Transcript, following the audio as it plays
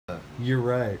You're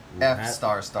right. F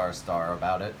star star star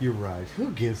about it. You're right.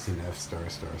 Who gives an F star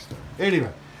star star?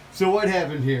 Anyway, so what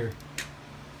happened here?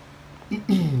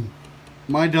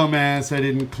 My dumb ass, I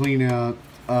didn't clean out.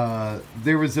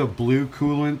 There was a blue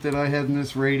coolant that I had in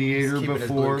this radiator Just keep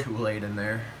before. Blue Kool-Aid in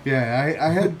there.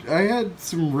 Yeah, I had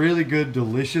some really good,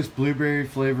 delicious blueberry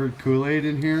flavored Kool-Aid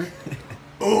in here.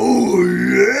 Oh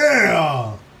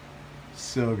yeah,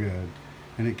 so good,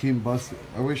 and it came busted.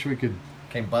 I wish we could.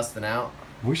 Came busting out.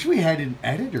 Wish we had an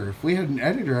editor. If we had an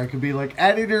editor, I could be like,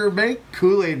 editor, make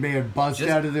Kool-Aid Man bust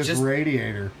out of this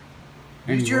radiator.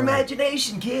 Use your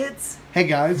imagination, kids. Hey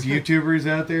guys, YouTubers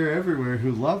out there everywhere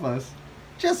who love us,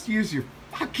 just use your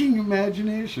fucking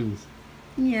imaginations.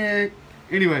 Yeah.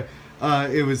 Anyway,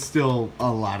 it was still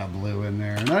a lot of blue in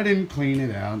there, and I didn't clean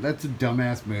it out. That's a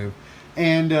dumbass move.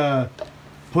 And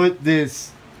put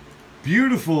this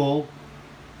beautiful,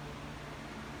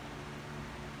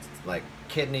 like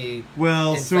kidney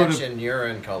infection sort of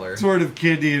urine color. Sort of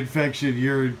kidney infection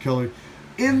urine color.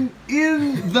 Okay,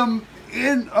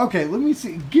 let me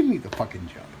see. Give me the fucking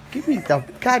jug. Give me the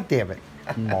goddamn it,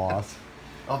 Moss.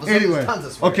 Anyway,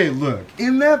 okay, look.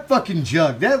 In that fucking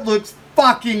jug, that looks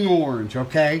fucking orange,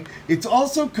 okay? It's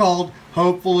also called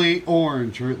Hopefully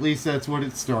Orange, or at least that's what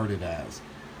it started as.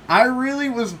 I really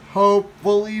was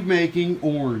hopefully making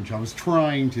orange. I was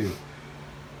trying to.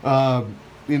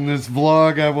 In this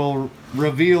vlog, I will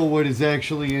reveal what is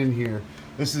actually in here.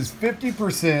 This is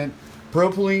 50%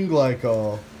 propylene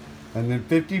glycol, and then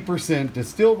 50%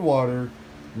 distilled water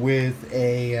with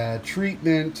a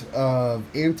treatment of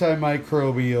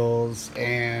antimicrobials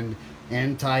and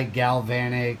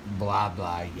anti-galvanic blah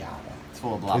blah yada. It's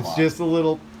full of blah blah. It's just a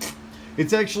little.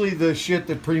 It's actually the shit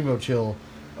that Primo Chill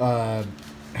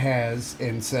has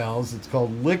and sells. It's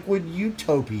called Liquid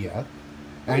Utopia,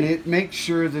 and it makes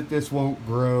sure that this won't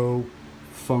grow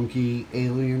funky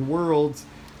alien worlds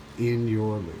in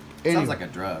your loop. Anyway, sounds like a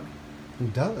drug.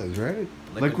 It does, right?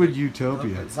 Liquid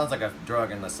Utopia. It sounds like a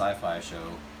drug in the sci-fi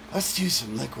show. Let's do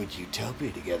some Liquid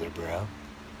Utopia together, bro.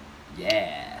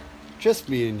 Yeah. Just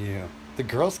me and you. The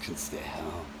girls can stay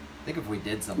home. I think if we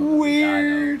did something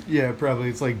weird. Yeah, probably.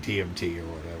 It's like DMT or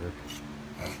whatever.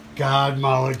 God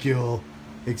molecule.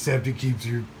 Except it keeps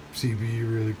your CPU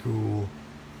really cool.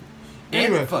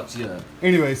 Anyway, and it fucks you up.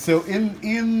 Anyway, so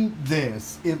in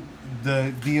this,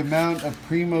 the amount of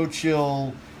Primo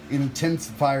Chill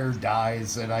intensifier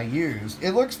dyes that I used,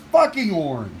 it looks fucking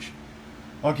orange.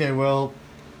 Okay, well,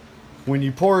 when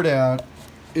you pour it out,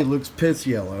 it looks piss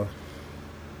yellow.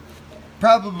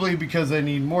 Probably because I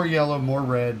need more yellow, more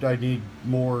red. I need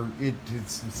more. We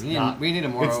need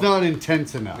not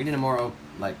intense enough. We need a more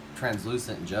like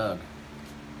translucent jug.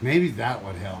 Maybe that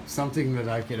would help. Something that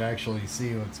I could actually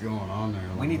see what's going on there.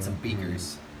 We need some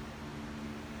beakers.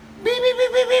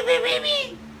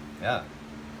 Yeah.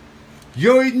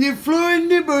 You're in the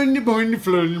flying, I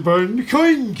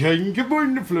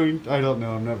don't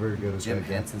know. I'm not very good at Jim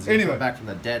Henson's gonna come back from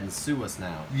the dead and sue us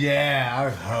now. Yeah, I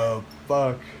hope.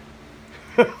 Fuck.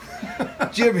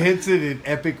 Jim Henson in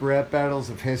Epic Rap Battles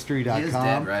of History.com. He is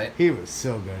dead, right? He was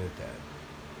so good at that.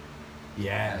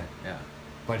 Yeah. Yeah.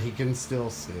 But he can still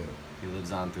sue. He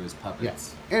lives on through his puppets.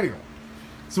 Yes. Anyway.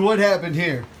 So what happened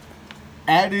here?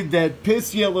 Added that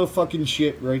piss yellow fucking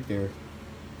shit right there.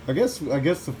 I guess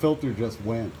the filter just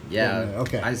went. Yeah.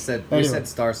 Okay. We said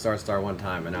star star star one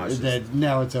time, and now it's just...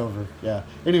 now it's over. Yeah.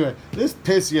 Anyway, this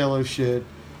piss yellow shit.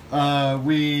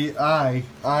 I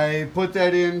put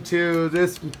that into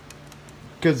this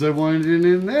because I wanted it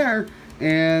in there,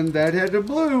 and that had the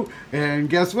blue. And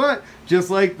guess what? Just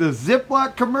like the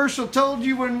Ziploc commercial told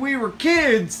you when we were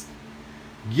kids,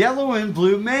 yellow and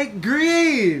blue make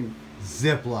green.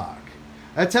 Ziploc.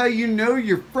 That's how you know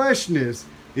your freshness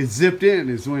is zipped in,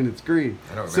 is when it's green.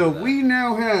 So we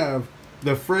now have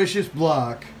the freshest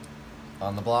block.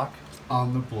 On the block?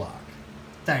 On the block.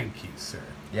 Thank you, sir.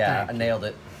 Yeah, I nailed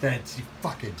it. That's you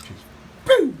fucking just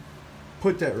boom.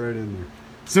 Put that right in there.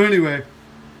 So anyway,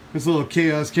 this little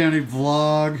Chaos County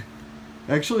vlog.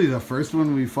 Actually, the first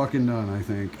one we fucking done, I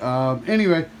think.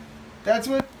 Anyway,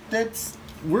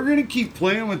 we're gonna keep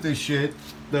playing with this shit,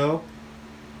 though.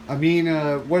 I mean,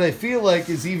 what I feel like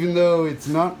is even though it's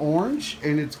not orange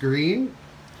and it's green,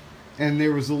 and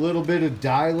there was a little bit of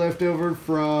dye left over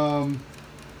from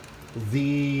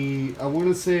I want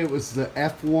to say it was the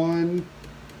F1.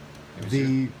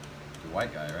 The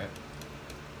white guy,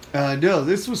 right? No,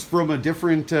 this was from a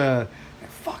different,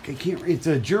 it's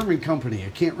a German company. I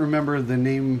can't remember the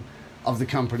name of the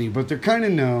company, but they're kind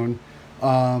of known.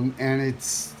 And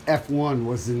it's F1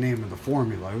 was the name of the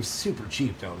formula. It was super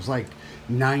cheap though. It was like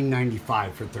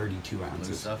 $9.95 for 32 ounces.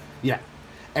 Blue stuff? Yeah.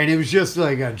 And it was just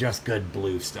like just good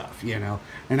blue stuff, you know.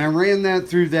 And I ran that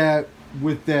through that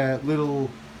with that little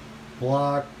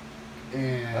block.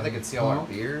 And I think it's see all our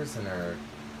beers and our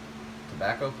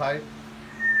tobacco pipe.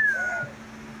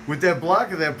 With that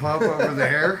block of that pump over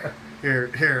there.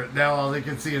 Here. Now all they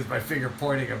can see is my finger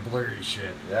pointing at blurry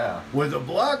shit. Yeah. With a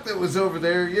block that was over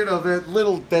there, you know, that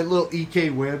little EK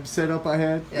Web setup I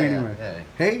had. Yeah, anyway, yeah.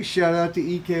 Hey, shout out to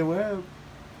EK Web.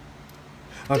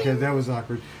 Okay, that was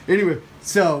awkward. Anyway,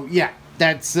 so yeah,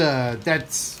 that's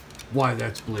why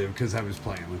that's blue, because I was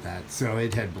playing with that, so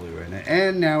it had blue in it,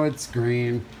 and now it's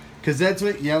green, because that's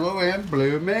what yellow and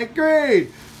blue make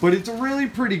green. But it's a really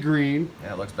pretty green.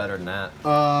 Yeah, it looks better than that.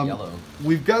 Yellow.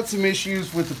 We've got some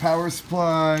issues with the power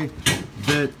supply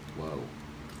that. Whoa.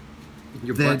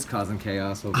 Your butt's causing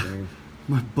chaos over there.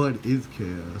 My butt is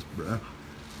chaos, bro.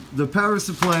 The power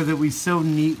supply that we so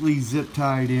neatly zip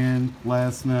tied in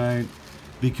last night,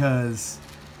 because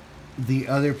the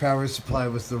other power supply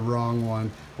was the wrong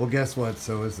one. Well, guess what?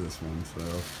 So is this one.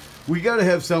 So we got to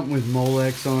have something with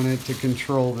Molex on it to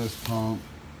control this pump.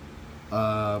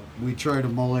 We tried a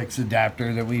Molex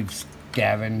adapter that we've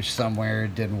scavenged somewhere.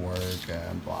 It didn't work.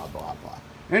 Blah, blah, blah.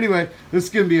 Anyway, this is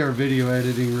going to be our video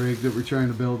editing rig that we're trying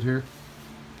to build here.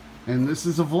 And this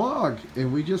is a vlog.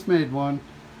 And we just made one.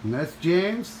 And that's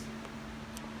James.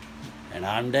 And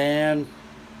I'm Dan.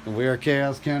 And we are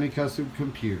Chaos County Custom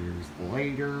Computers.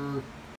 Later.